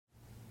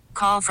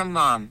Call from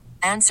mom.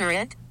 Answer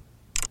it.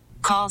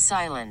 Call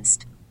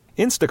silenced.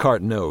 Instacart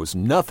knows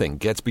nothing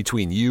gets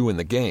between you and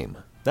the game.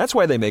 That's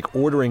why they make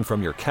ordering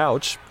from your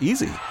couch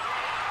easy.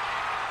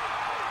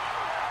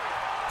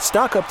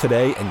 Stock up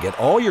today and get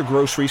all your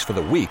groceries for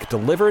the week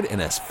delivered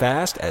in as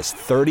fast as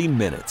 30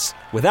 minutes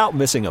without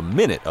missing a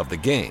minute of the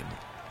game.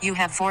 You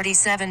have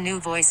 47 new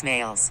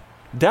voicemails.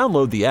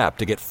 Download the app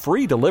to get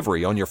free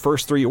delivery on your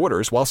first 3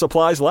 orders while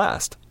supplies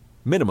last.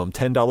 Minimum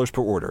 $10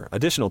 per order.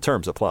 Additional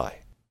terms apply.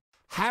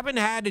 Haven't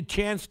had a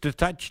chance to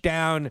touch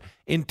down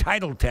in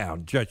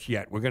Titletown just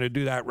yet. We're going to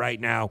do that right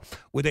now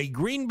with a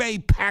Green Bay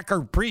Packer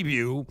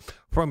preview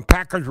from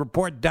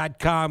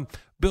PackersReport.com.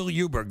 Bill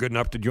Huber, good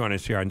enough to join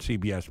us here on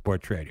CBS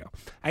Sports Radio.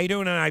 How you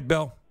doing tonight,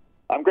 Bill?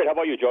 I'm great. How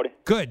about you, Jody?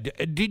 Good.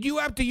 Did you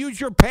have to use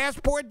your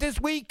passport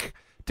this week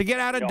to get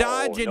out of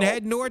Dodge and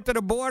head north of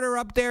the border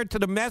up there to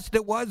the mess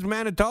that was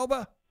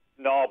Manitoba?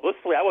 No,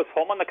 blissfully, I was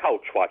home on the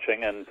couch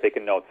watching and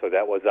taking notes, so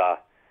that was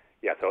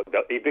so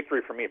a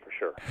victory for me for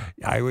sure.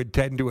 I would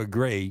tend to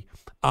agree.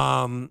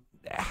 Did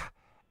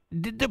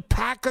the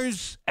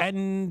Packers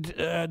and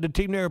the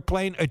team they were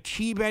playing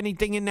achieve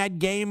anything in that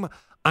game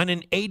on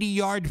an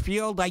 80-yard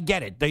field? I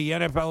get it. The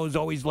NFL is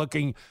always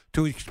looking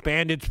to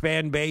expand its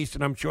fan base,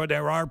 and I'm sure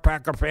there are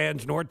Packer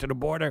fans north of the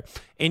border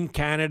in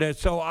Canada.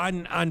 So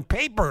on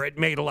paper, it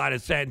made a lot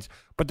of sense.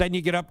 But then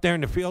you get up there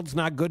and the field's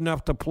not good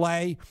enough to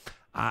play.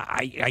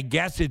 I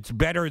guess it's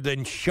better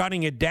than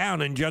shutting it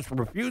down and just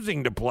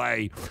refusing to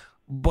play.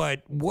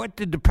 But what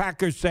did the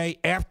Packers say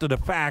after the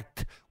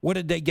fact? What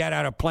did they get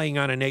out of playing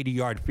on an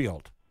 80-yard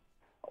field?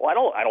 Well,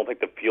 I don't think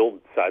the field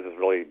sizes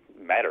really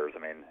matters. I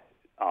mean,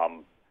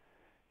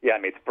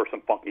 it's for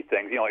some funky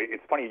things. You know,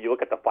 it's funny. You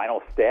look at the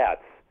final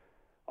stats.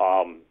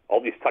 All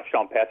these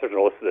touchdown passes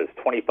are listed as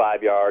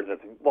 25 yards. And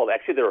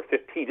actually there were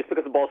 15 just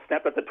because the ball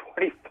snapped at the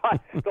 25.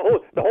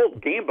 the whole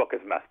game book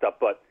is messed up.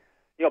 But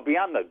you know,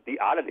 beyond the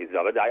oddities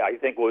of it, I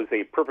think it was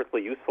a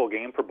perfectly useful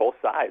game for both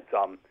sides.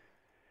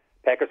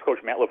 Packers coach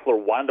Matt LaFleur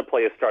wanted to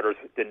play his starters,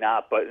 did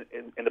not, but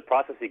in the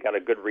process he got a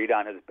good read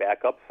on his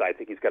backups. I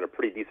think he's got a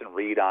pretty decent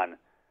read on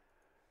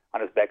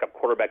his backup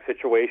quarterback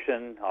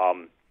situation.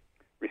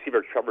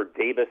 Receiver Trevor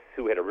Davis,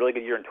 who had a really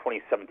good year in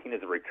 2017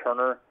 as a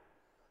returner,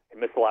 he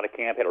missed a lot of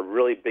camp, had a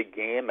really big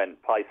game, and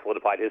probably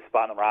solidified his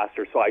spot on the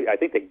roster. So I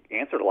think they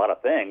answered a lot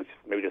of things,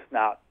 maybe just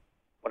not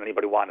what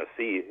anybody wanted to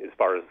see as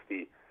far as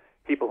the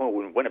people who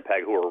in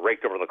Winnipeg who were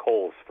raked over the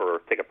coals for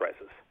ticket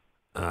prices.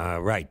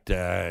 Right.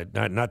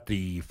 Not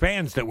the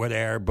fans that were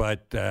there,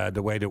 but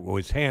the way that it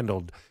was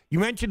handled. You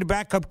mentioned the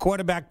backup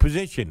quarterback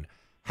position.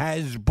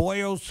 Has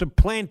Boyle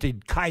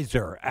supplanted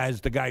Kaiser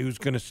as the guy who's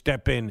going to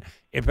step in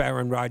if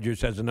Aaron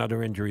Rodgers has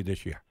another injury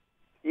this year?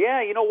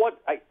 Yeah, you know what?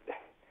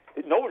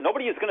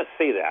 Nobody is going to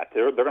say that.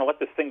 They're going to let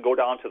this thing go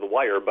down to the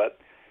wire.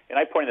 And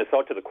I pointed this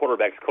out to the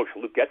quarterbacks coach,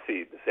 Luke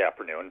Getsy, this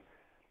afternoon.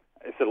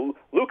 I said,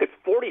 Luke, it's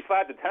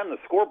 45-10 on the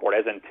scoreboard,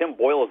 as in Tim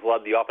Boyle has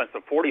led the offense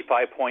to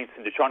 45 points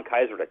and Deshaun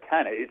Kaiser to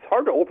 10. It's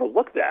hard to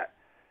overlook that.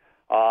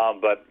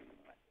 But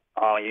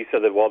you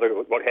said that,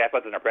 what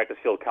happens in a practice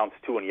field counts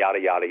too and yada,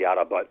 yada,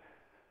 yada. But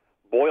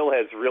Boyle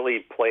has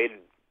really played,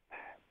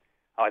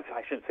 I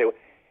shouldn't say,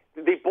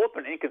 they've both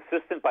been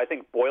inconsistent, but I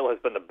think Boyle has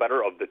been the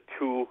better of the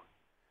two.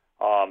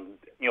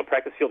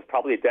 Practice field's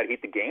probably a dead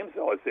heat to games,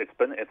 though. It's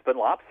been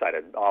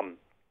lopsided.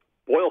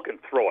 Boyle can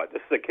throw it.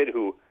 This is a kid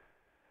who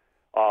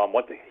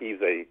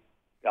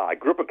I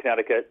grew up in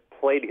Connecticut,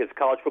 played his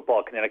college football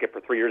in Connecticut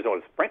for 3 years, and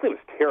was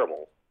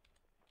terrible.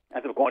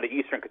 Ended up going to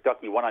Eastern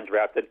Kentucky, went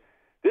undrafted.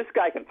 This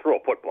guy can throw a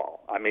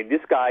football. I mean,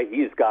 this guy,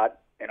 he's got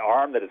an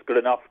arm that is good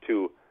enough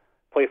to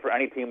play for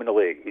any team in the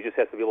league. He just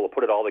has to be able to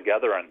put it all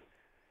together. And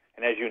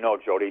as you know,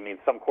 Jody, I mean,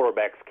 some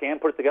quarterbacks can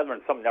put it together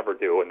and some never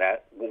do, and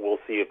that we'll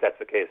see if that's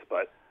the case.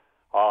 But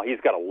he's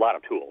got a lot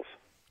of tools.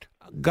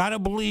 Gotta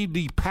believe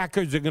the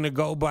Packers are going to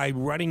go by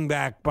running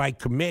back by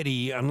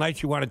committee,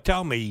 unless you want to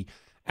tell me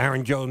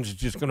Aaron Jones is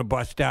just going to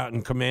bust out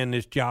and command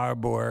this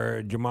job,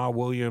 or Jamal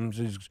Williams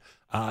is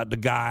the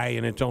guy,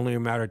 and it's only a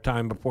matter of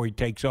time before he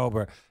takes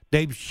over.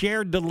 They've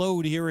shared the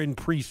load here in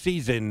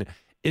preseason.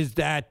 Is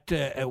that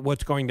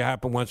what's going to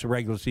happen once the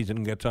regular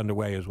season gets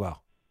underway as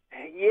well?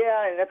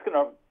 Yeah, and that's going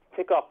to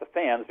tick off the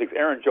fans because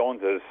Aaron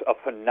Jones is a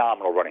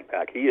phenomenal running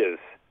back. He is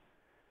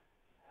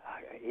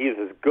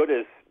as good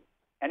as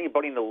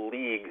anybody in the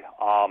league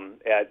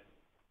at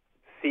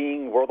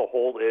seeing where the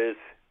hole is,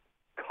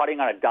 cutting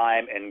on a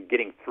dime, and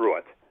getting through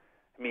it.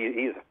 I mean,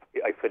 he's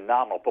a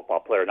phenomenal football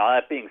player. Now,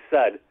 that being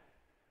said,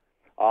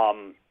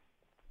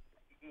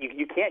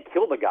 you can't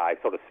kill the guy,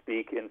 so to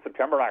speak, in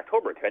September and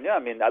October, can you? I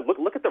mean,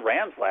 look at the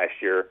Rams last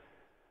year,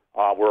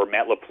 where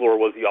Matt LaFleur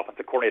was the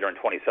offensive coordinator in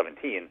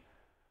 2017.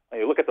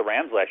 You look at the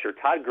Rams last year,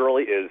 Todd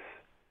Gurley is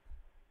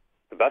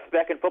the best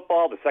back in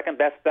football, the second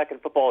best back in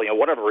football,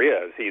 whatever he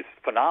is. He's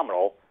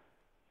phenomenal.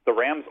 The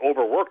Rams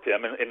overworked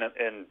him, and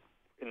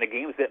in the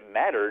games that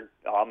mattered,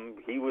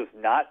 he was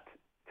not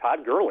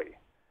Todd Gurley.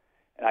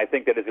 And I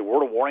think that is a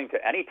word of warning to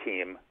any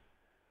team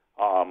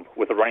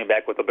with a running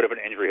back with a bit of an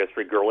injury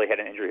history. Gurley had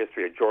an injury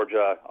history at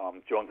Georgia.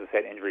 Jones has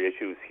had injury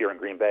issues here in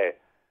Green Bay.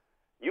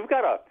 You've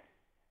got to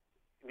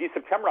these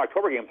September and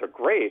October games are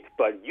great,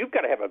 but you've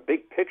got to have a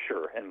big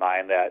picture in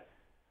mind that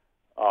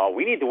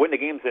we need to win the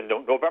games in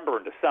November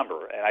and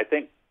December. And I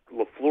think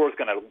LaFleur is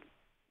going to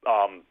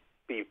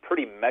be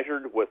pretty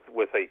measured with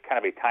a kind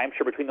of a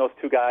timeshare between those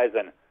two guys.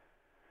 And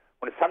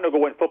when it's time to go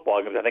win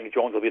football games, I think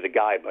Jones will be the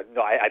guy. But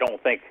no, I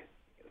don't think,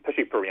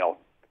 especially for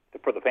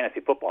the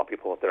fantasy football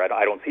people out there,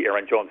 I don't see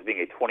Aaron Jones being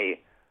a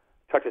 20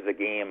 touches a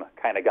game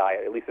kind of guy,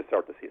 at least to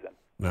start the season.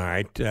 All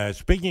right.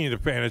 Speaking of the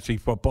fantasy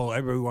football,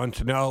 everyone wants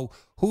to know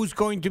who's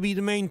going to be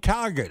the main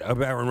target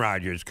of Aaron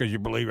Rodgers, because you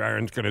believe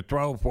Aaron's going to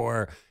throw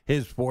for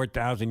his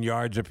 4,000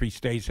 yards if he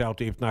stays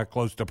healthy, if not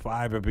close to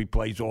 5, if he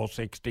plays all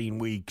 16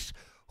 weeks.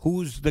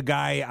 Who's the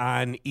guy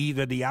on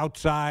either the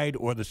outside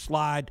or the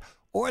slot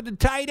or the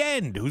tight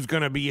end who's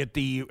going to be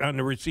on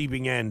the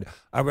receiving end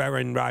of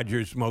Aaron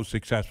Rodgers' most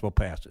successful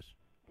passes?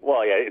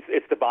 Well, yeah,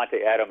 it's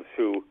Devontae Adams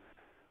who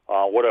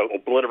would have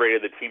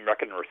obliterated the team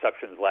record in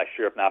receptions last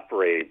year, if not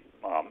for a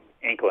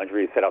ankle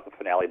injury. He set out the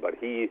finale, but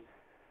he's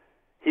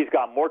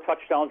got more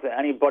touchdowns than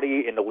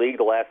anybody in the league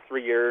the last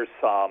 3 years.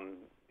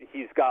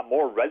 He's got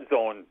more red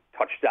zone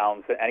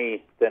touchdowns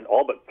than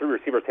all but 3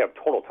 receivers have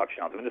total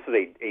touchdowns. I mean, this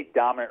is a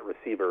dominant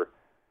receiver.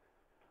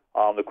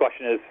 The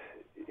question is,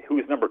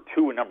 who's number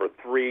 2 and number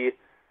 3?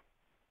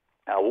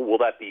 Will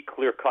that be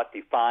clear-cut,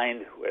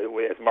 defined,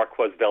 as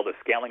Marquez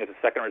Valdez-Scantling as a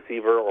second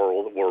receiver,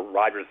 or will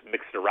Rodgers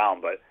mix it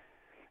around? But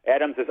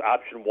Adams is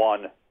option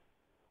 1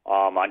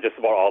 on just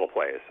about all the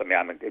plays. I mean,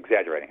 I'm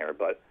exaggerating here,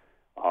 but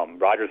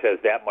Rodgers has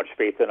that much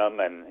faith in him,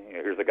 and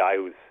here's a guy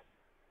who's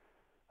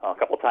a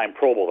couple-time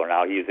Pro Bowler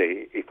now. He's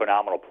a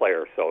phenomenal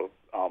player, so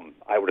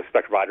I would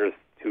expect Rodgers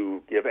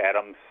to give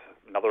Adams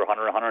another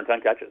 100,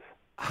 110 catches.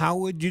 How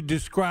would you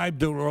describe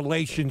the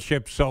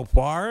relationship so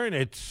far? And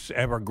it's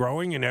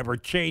ever-growing and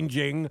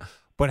ever-changing,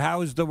 but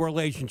how is the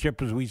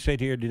relationship as we sit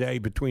here today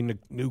between the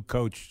new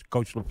coach,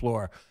 Coach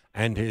LaFleur,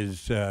 and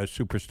his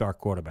superstar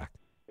quarterback?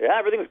 Yeah,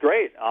 everything's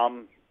great.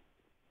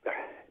 They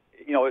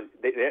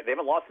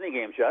haven't lost any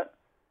games yet.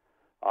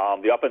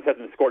 The offense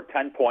hasn't scored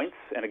 10 points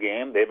in a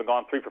game. They haven't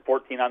gone 3 for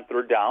 14 on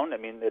third down. I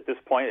mean, at this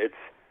point,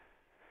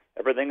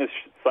 everything is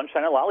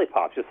sunshine and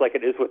lollipops, just like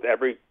it is with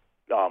every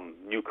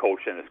new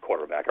coach and his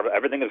quarterback.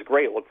 Everything is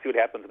great. Let's see what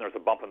happens when there's a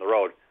bump in the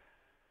road.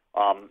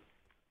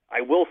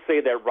 I will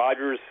say that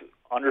Rodgers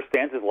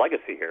understands his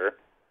legacy here.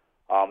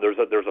 There's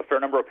a fair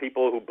number of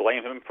people who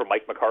blame him for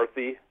Mike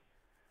McCarthy,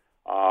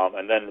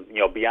 and then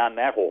beyond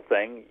that whole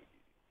thing,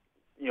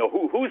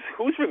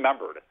 who's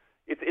remembered?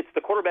 It's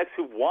the quarterbacks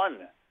who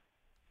won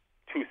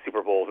 2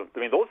 Super Bowls. I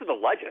mean, those are the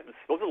legends.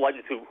 Those are the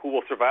legends who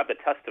will survive the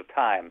test of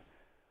time.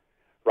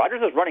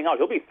 Rodgers is running out.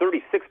 He'll be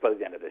 36 by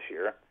the end of this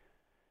year.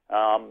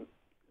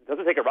 It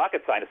doesn't take a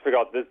rocket scientist to figure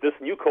out this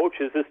new coach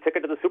is his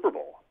ticket to the Super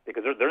Bowl,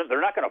 because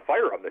they're not going to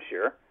fire him this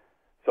year.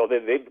 So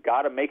they've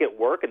got to make it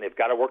work, and they've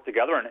got to work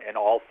together, and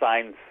all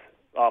signs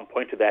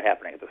point to that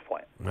happening at this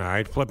point. All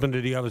right, flipping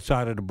to the other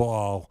side of the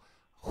ball,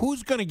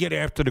 who's going to get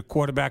after the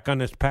quarterback on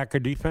this Packer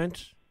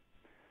defense?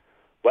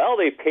 Well,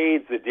 they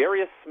paid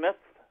Zadarius Smith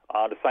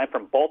to sign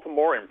from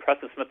Baltimore and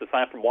Preston Smith to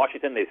sign from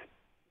Washington. They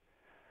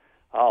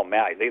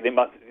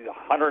must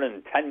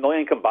 $110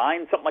 million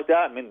combined, something like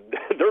that. I mean,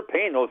 they're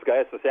paying those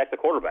guys to sack the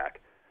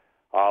quarterback.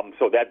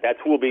 So that's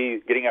who will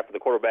be getting after the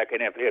quarterback.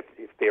 And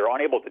if they are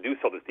unable to do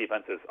so, this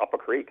defense is up a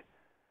creek.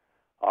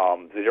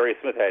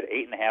 Zadarius Smith had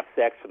 8.5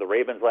 sacks for the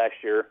Ravens last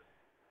year.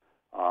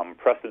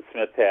 Preston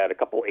Smith had a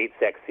couple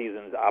 8-sack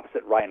seasons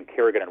opposite Ryan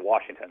Kerrigan in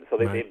Washington. So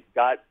they've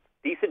got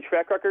decent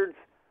track records.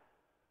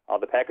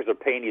 The Packers are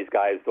paying these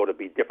guys, though, to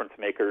be difference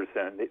makers,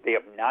 and they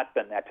have not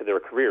been that to their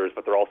careers,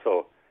 but they're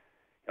also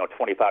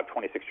 25,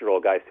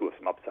 26-year-old guys who have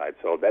some upside.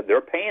 So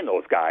they're paying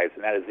those guys,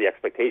 and that is the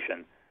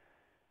expectation,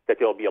 that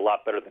they'll be a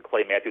lot better than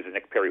Clay Matthews and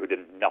Nick Perry, who did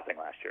nothing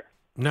last year.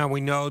 Now,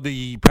 we know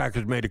the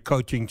Packers made a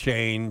coaching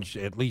change,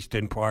 at least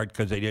in part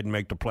because they didn't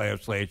make the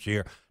playoffs last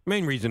year.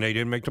 Main reason they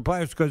didn't make the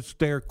playoffs because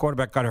their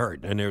quarterback got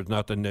hurt, and there's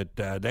nothing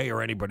that they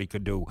or anybody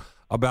could do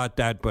about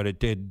that, but it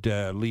did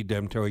lead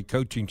them to a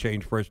coaching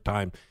change first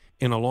time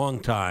in a long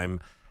time.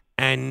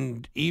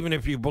 And even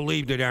if you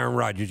believe that Aaron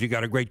Rodgers, you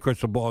got a great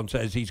crystal ball and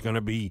says he's going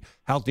to be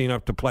healthy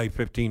enough to play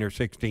 15 or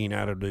 16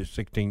 out of the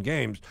 16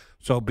 games,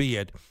 so be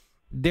it.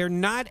 They're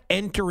not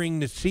entering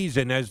the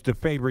season as the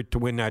favorite to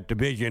win that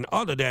division,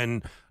 other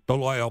than the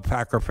loyal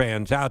Packer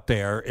fans out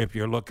there, if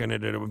you're looking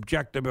at an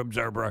objective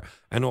observer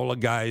and all the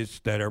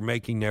guys that are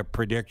making their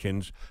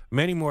predictions.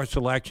 Many more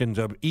selections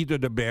of either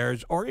the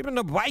Bears or even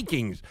the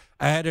Vikings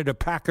ahead of the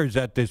Packers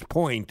at this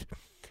point.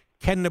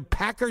 Can the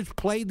Packers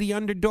play the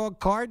underdog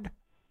card?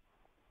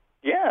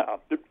 Yeah,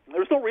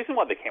 there's no reason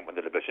why they can't win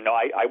the division. No,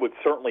 I would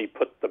certainly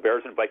put the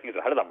Bears and Vikings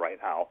ahead of them right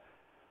now.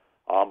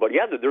 But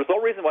yeah, there's no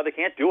reason why they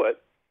can't do it.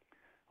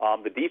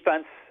 The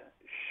defense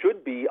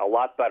should be a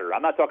lot better.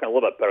 I'm not talking a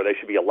little bit better. They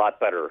should be a lot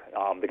better.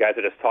 The guys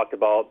I just talked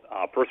about,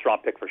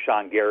 first-round pick for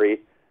Sean Gary,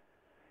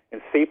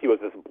 and safety was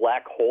this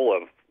black hole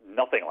of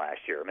nothing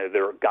last year. I mean,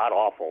 they're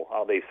god-awful.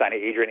 They signed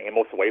Adrian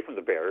Amos away from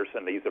the Bears,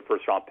 and they used a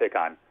first-round pick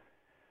on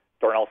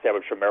Darnell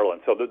Savage from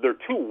Maryland. So they're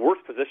two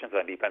worst positions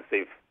on defense.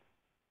 They've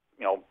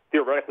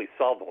theoretically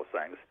solved those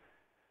things.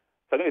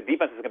 So I think the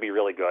defense is going to be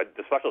really good.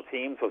 The special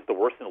teams was the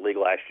worst in the league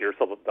last year,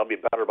 so they'll be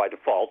better by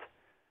default.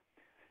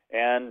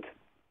 And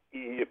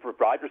if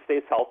Rodgers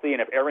stays healthy,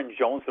 and if Aaron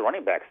Jones, the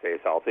running back, stays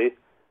healthy,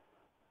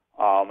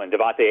 and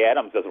Devontae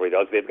Adams does what he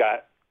does, they've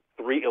got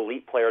 3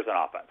 elite players on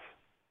offense.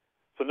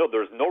 So no,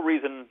 there's no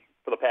reason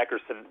for the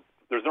Packers to.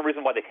 There's no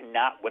reason why they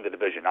cannot win the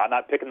division. I'm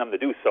not picking them to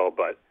do so,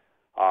 but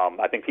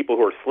I think people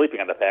who are sleeping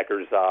on the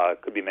Packers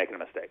could be making a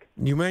mistake.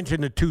 You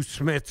mentioned the 2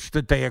 Smiths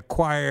that they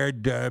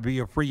acquired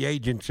via free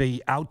agency,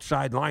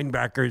 outside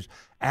linebackers,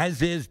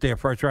 as is their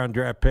first-round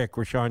draft pick,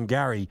 Rashawn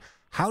Gary.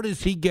 How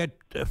does he get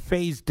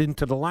phased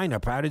into the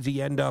lineup? How does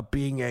he end up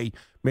being a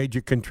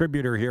major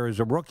contributor here as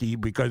a rookie?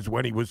 Because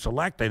when he was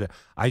selected,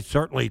 I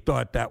certainly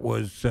thought that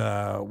was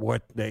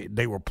what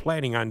they were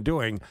planning on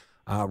doing.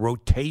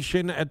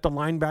 Rotation at the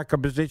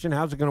linebacker position.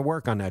 How's it going to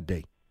work on that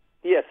day?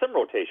 Yeah, some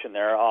rotation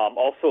there.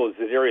 Also,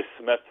 Zadarius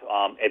Smith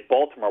at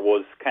Baltimore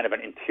was kind of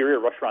an interior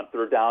rusher on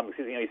third down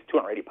because he's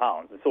 280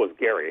 pounds, and so is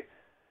Gary.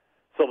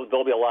 So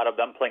there'll be a lot of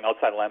them playing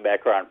outside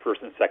linebacker on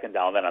first and second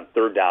down. Then on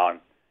third down,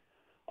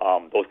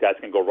 those guys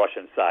can go rush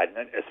inside,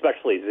 and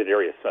especially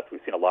Zadarius Smith.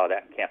 We've seen a lot of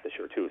that in camp this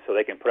year, too. So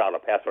they can put out a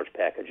pass rush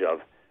package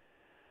of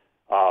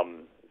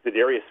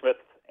Zadarius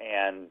Smith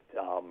and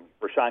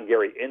Rashawn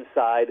Gary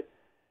inside,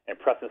 and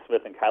Preston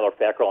Smith and Kyler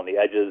Fackrell on the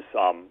edges,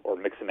 or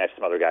mix and match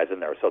some other guys in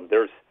there. So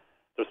there's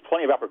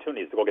plenty of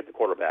opportunities to go get the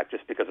quarterback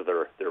just because of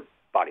their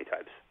body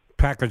types.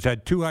 Packers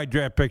had 2 high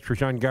draft picks,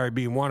 Rashawn Gary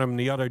being one of them,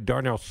 the other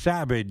Darnell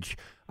Savage,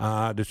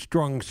 the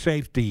strong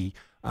safety.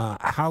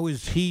 How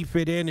is he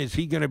fit in? Is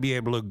he going to be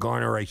able to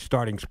garner a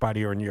starting spot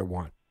here in year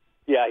 1?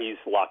 Yeah, he's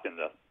locked in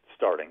the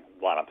starting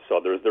lineup, so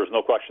there's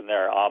no question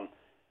there.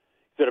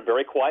 He's at a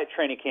very quiet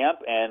training camp,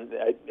 and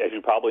as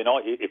you probably know,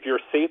 if you're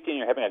a safety and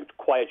you're having a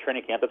quiet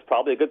training camp, that's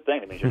probably a good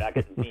thing. It means you're not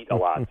getting beat a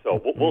lot.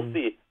 So we'll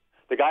see.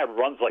 The guy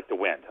runs like the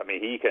wind. I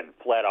mean, he can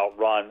flat out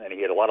run, and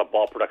he had a lot of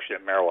ball production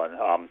at Maryland.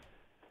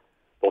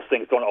 Those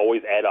things don't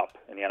always add up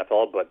in the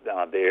NFL, but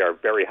they are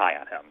very high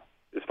on him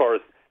as far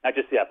as not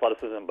just the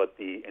athleticism, but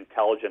the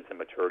intelligence and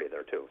maturity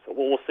there, too. So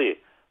we'll see.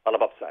 A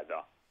lot of upside,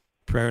 though.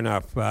 Fair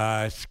enough.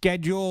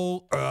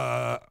 Schedule,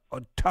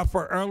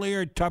 tougher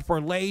earlier,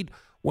 tougher late.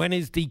 When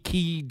is the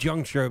key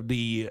juncture of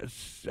the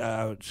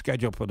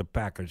schedule for the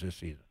Packers this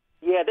season?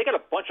 Yeah, they got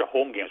a bunch of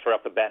home games right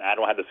off the bat, and I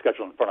don't have the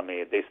schedule in front of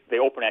me. They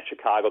open at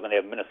Chicago, then they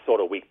have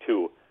Minnesota week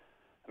 2.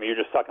 I mean, you're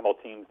just talking about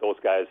teams, those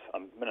guys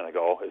a minute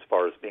ago, as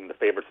far as being the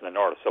favorites in the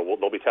North, so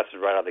they'll be tested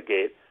right out of the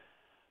gate.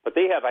 But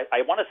they have,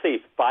 I want to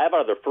say, 5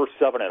 out of their first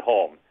 7 at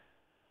home.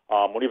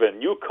 When you have a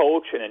new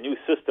coach and a new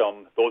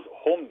system, those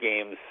home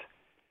games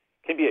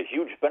can be a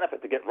huge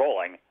benefit to get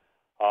rolling.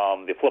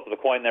 The flip of the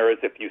coin there is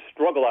if you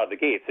struggle out of the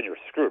gates, then you're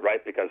screwed,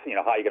 right? Because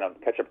how are you going to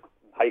catch up?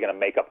 How are you going to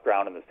make up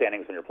ground in the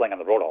standings when you're playing on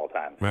the road all the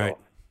time? Right.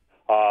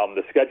 So,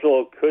 the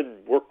schedule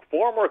could work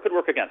for them or it could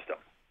work against them.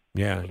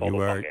 Yeah,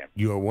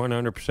 you are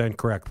 100%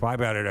 correct.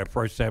 5 out of their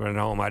first 7 at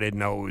home. I didn't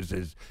know it was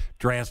as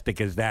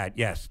drastic as that.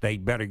 Yes, they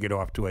better get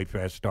off to a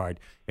fast start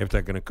if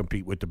they're going to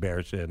compete with the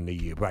Bears and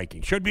the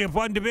Vikings. Should be a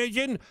fun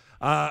division.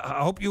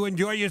 I hope you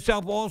enjoy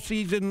yourself all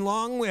season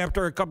long.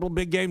 After a couple of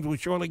big games, we'll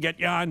surely get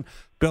you on.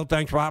 Bill,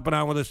 thanks for hopping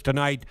on with us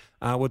tonight.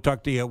 We'll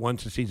talk to you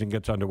once the season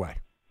gets underway.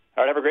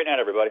 All right, have a great night,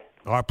 everybody.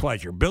 Our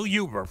pleasure. Bill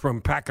Huber from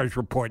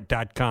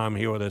PackersReport.com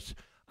here with us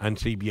on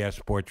CBS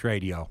Sports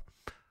Radio.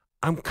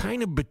 I'm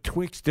kind of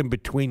betwixt and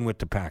between with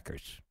the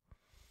Packers.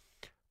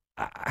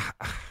 I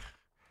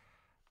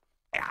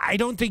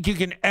don't think you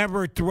can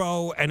ever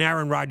throw an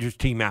Aaron Rodgers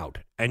team out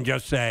and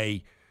just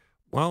say,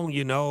 well,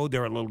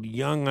 they're a little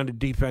young on the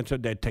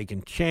defensive. They're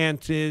taking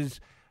chances,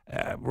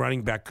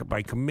 running back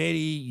by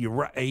committee.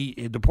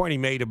 The point he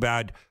made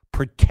about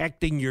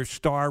protecting your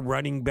star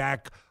running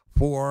back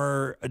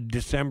for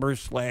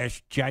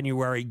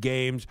December/January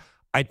games,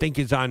 I think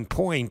is on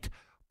point.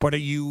 But are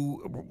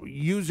you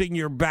using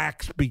your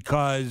backs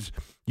because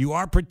you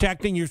are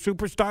protecting your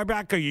superstar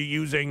back? Or are you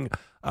using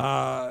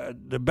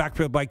the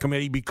backfield by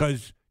committee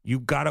because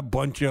you've got a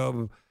bunch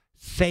of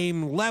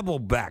same-level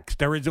backs?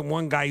 There isn't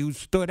one guy who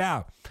stood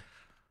out.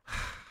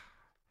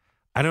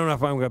 I don't know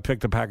if I'm going to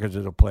pick the Packers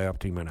as a playoff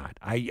team or not.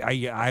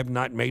 I have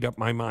not made up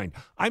my mind.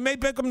 I may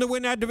pick them to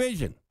win that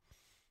division.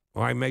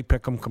 Or I may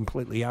pick them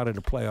completely out of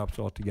the playoffs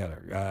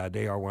altogether.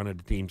 They are one of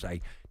the teams I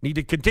need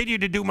to continue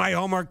to do my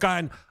homework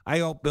on. I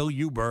hope Bill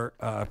Huber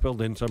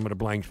filled in some of the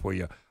blanks for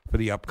you for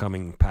the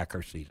upcoming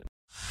Packers season.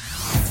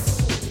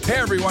 Hey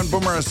everyone,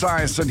 Boomer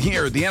Esiason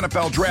here. The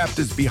NFL Draft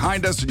is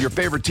behind us and your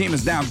favorite team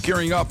is now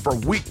gearing up for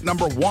week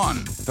number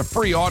 1. The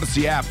free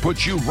Odyssey app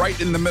puts you right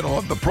in the middle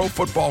of the pro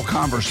football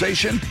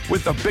conversation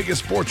with the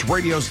biggest sports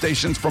radio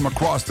stations from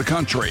across the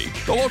country.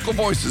 The local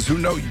voices who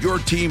know your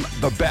team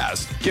the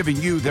best, giving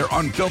you their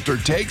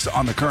unfiltered takes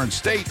on the current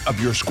state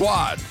of your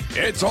squad.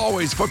 It's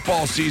always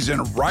football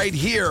season right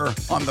here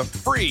on the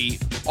free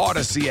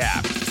Odyssey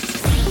app.